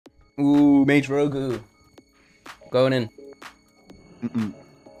Ooh, Mage Rogu. Going in.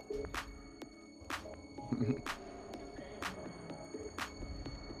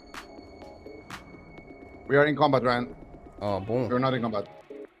 We are in combat, Ryan. Oh, boom. We're not in combat.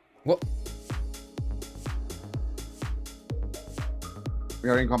 What? We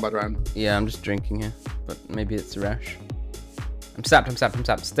are in combat, Ryan. Yeah, I'm just drinking here, but maybe it's a rash. I'm sapped, I'm sapped, I'm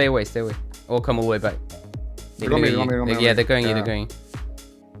sapped. Stay away, stay away. Or come all the way back. They're going me. Yeah, they're going you, they're going you.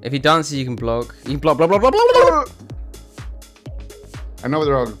 If he dances, you can block. You can block, block, block, block, block, block. I know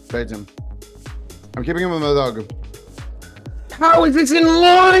the dog. Bait him. I'm keeping him with the dog. How is this in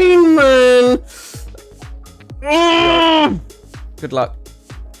line, man? Good luck.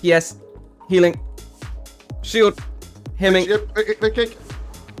 Yes. Healing. Shield. Hemming. Kick.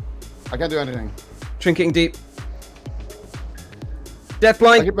 I can't do anything. Trinketing deep. Death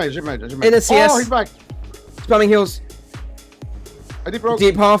blind. Hit mage. In a CS. Oh, he's back. Spamming heals. I deep rogue.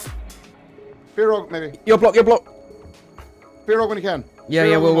 Deep half. Fear rogue, maybe. Your block, your block. Fear rogue when you can. Yeah,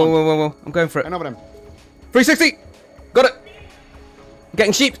 yeah, whoa. I'm going for it. I know about him. 360. Got it.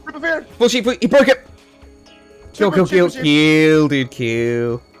 Getting sheep. Full sheep. He broke it. Kill. Kill, dude.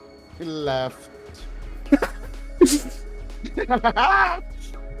 Kill. He left.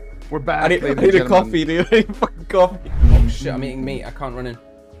 We're back. I need a coffee, dude. I need a fucking coffee. Oh shit, I'm eating meat. I can't run in.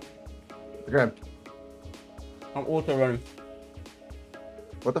 Okay. I'm auto running.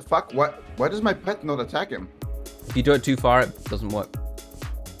 What the fuck? Why does my pet not attack him? If you do it too far, it doesn't work.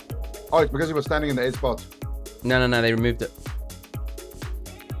 Oh, it's because he was standing in the 8th spot. No, they removed it.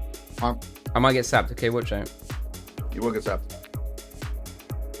 I might get sapped. Okay, watch out. You will get sapped.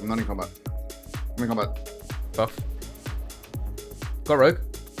 I'm not in combat. I'm in combat. Buff. Got rogue.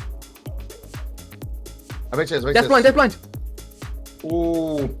 I bet you. Death blind.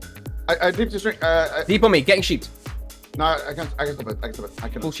 Ooh. I deep to string. Deep on me, getting sheep. No, I can stop it. I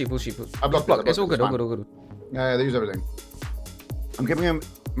can. Full sheep. I blocked it. It's all good. Yeah, they use everything. I'm keeping him.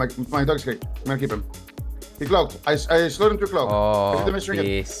 My dog's kicked. I'm gonna keep him. He cloaked. I slowed him to cloak. Oh,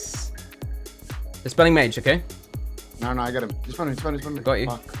 yes. They're spelling mage, okay? No, I got him. He's funny. Got you.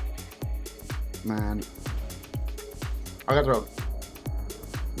 Fuck. Man. I got rogue.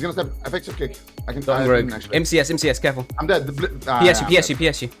 He's gonna step. Effective kick. I can. Rogue. Actually. MCS, careful. I'm dead.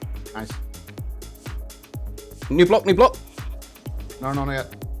 PS you. Nice. New block. No, not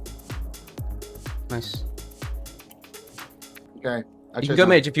yet. Nice. Okay. You can go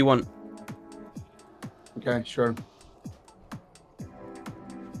mage if you want. Okay, sure.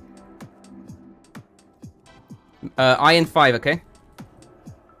 I in 5, okay?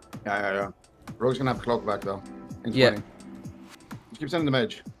 Yeah. Rogue's gonna have cloak back though. Yeah. Just keep sending the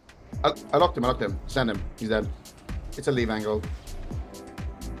mage. I locked him. Send him. He's dead. It's a leave angle.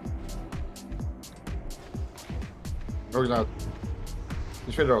 Rogue's out.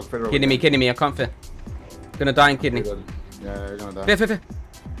 Just feed rogue. Kidding me. I can't fit. Gonna die in kidney. Yeah, you're gonna die. Fit.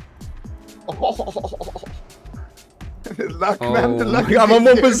 Luck, man. The luck. I'm on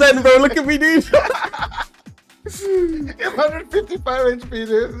 1%, bro. Look at me, dude. 155 HP,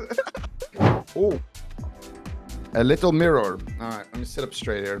 dude. Oh. A little mirror. Alright, let me sit up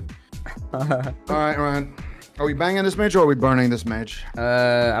straight here. Alright, Ryan. Are we banging this mage or are we burning this mage?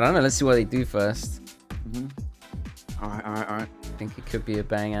 I don't know. Let's see what they do first. Alright. I think it could be a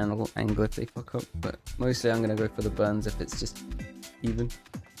bang angle if they fuck up, but mostly I'm gonna go for the burns if it's just even.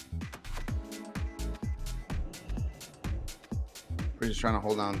 We're just trying to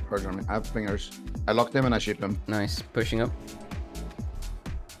hold down Purge on me. I have fingers. I locked him and I sheeped him. Nice. Pushing up.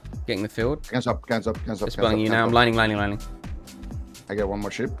 Getting the field. Can't stop. It's spelling you now. I'm lining. I get one more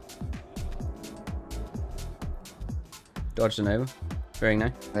sheep. Dodged an over. Very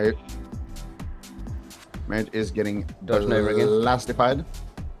nice. Hey. Mage is getting dodged over again. Lastified.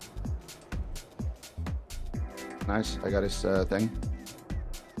 Nice. I got his thing.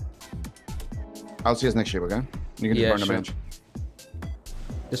 I'll see his next sheep, okay? You can just burn the mage.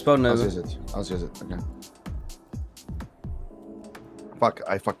 Dispel Nova. I'll use it. Okay. Fuck,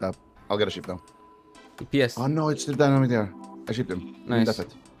 I fucked up. I'll get a sheep though. PS. Oh no, it's the dynamic there. I shipped him. Nice. That's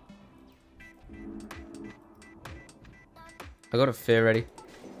it. I got a fear ready.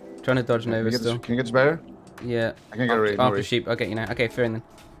 Trying to dodge Nova still. Can you get this barrier? Yeah. I can't get a raid. After sheep. Okay, you know. Okay, fair then.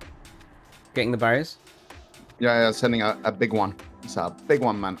 Getting the barriers. Yeah, sending a big one. It's a big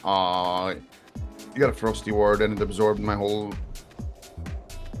one, man. Oh, you got a frosty ward and it absorbed my whole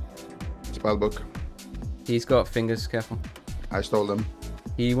spell book. He's got fingers. Careful. I stole them.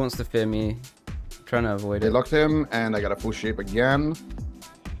 He wants to fear me. I'm trying to avoid it. They locked him, and I got a full sheep again.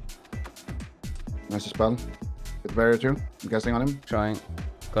 Nice spell. With barrier too. I'm casting on him. Trying.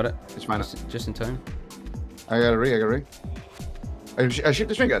 Got it. It's fine. Just in time. I got a re. I shipped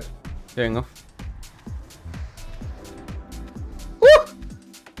the string at. Veering off. Woo!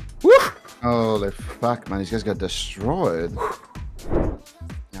 Woo! Holy fuck, man. These guys got destroyed.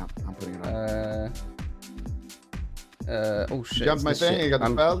 Yeah, I'm putting it on. Oh shit. Jumped my thing, you got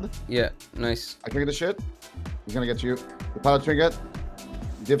dispelled. Yeah, nice. I triggered the shit. He's gonna get you. The Pala triggered.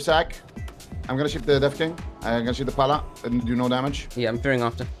 Div sack. I'm gonna shoot the Death King. I'm gonna shoot the Pala and do no damage. Yeah, I'm veering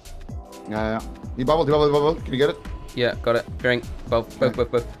after. Yeah. He bubbled, he bubbled, he bubbled. Can you get it? Yeah, got it. Veering. Both.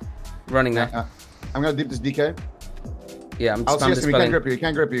 Running there. I'm gonna deep this DK. Yeah, I'm I'll just see him. He can't grip you. He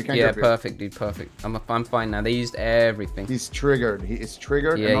can't grip you. He can't grip you. Yeah, perfect, dude. Perfect. I'm fine now. They used everything. He's triggered. He is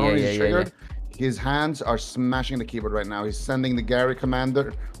triggered. Yeah, and not only yeah, he's yeah, triggered, his hands are smashing the keyboard right now. He's sending the Gary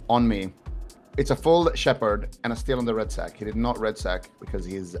commander on me. It's a full Shepherd and a steal on the red sack. He did not red sack because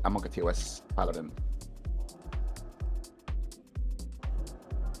he's a Monka TOS paladin.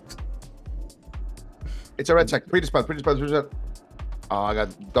 It's a red sack. Predispelled. Oh, I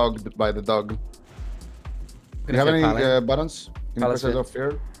got dogged by the dog. Do you have any buttons? Can you press it off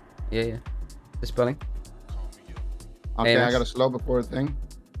fear? Yeah. Dispelling. Okay, I got a slow before thing.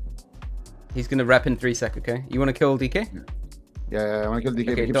 He's gonna wrap in 3 seconds, okay? You wanna kill DK? Yeah, I wanna kill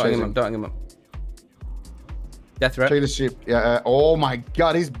DK. Okay, dotting him up. Death threat. Check the sheep. Yeah, oh my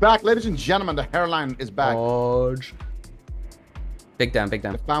god, he's back. Ladies and gentlemen, the hairline is back. Big down.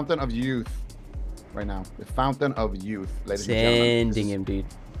 The fountain of youth. Right now. The fountain of youth, ladies and gentlemen. Sending him, dude.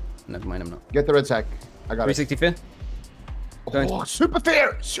 Never mind, I'm not. Get the red sack. I got 360 fear. Oh, super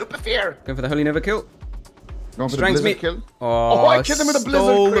fear! Going for the Holy Nova kill. Going for Strength the blizzard kill. Oh, I killed him with a blizzard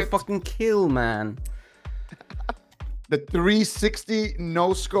stole crit. the fucking kill, man. The 360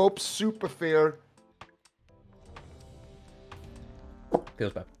 no scope super fear.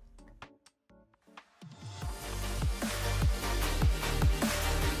 Feels bad.